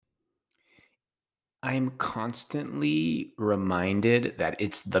I'm constantly reminded that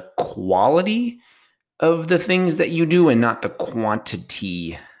it's the quality of the things that you do and not the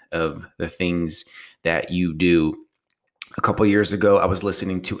quantity of the things that you do. A couple years ago, I was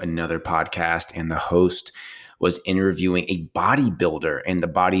listening to another podcast, and the host was interviewing a bodybuilder. And the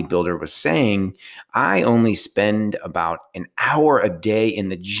bodybuilder was saying, I only spend about an hour a day in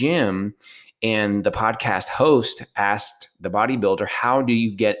the gym. And the podcast host asked the bodybuilder, how do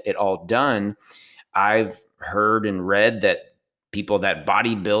you get it all done? I've heard and read that people that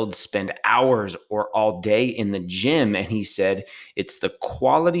bodybuild spend hours or all day in the gym. And he said, it's the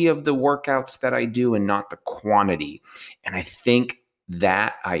quality of the workouts that I do and not the quantity. And I think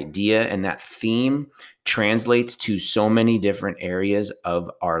that idea and that theme translates to so many different areas of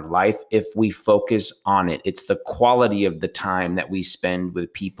our life if we focus on it. It's the quality of the time that we spend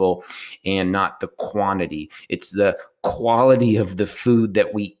with people and not the quantity. It's the quality of the food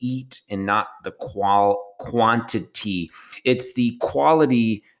that we eat and not the quantity. It's the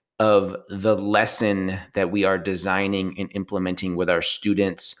quality of the lesson that we are designing and implementing with our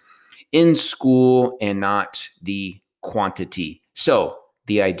students in school and not the quantity. So,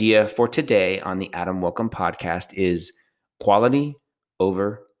 the idea for today on the Adam Welcome podcast is quality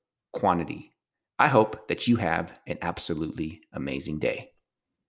over quantity. I hope that you have an absolutely amazing day.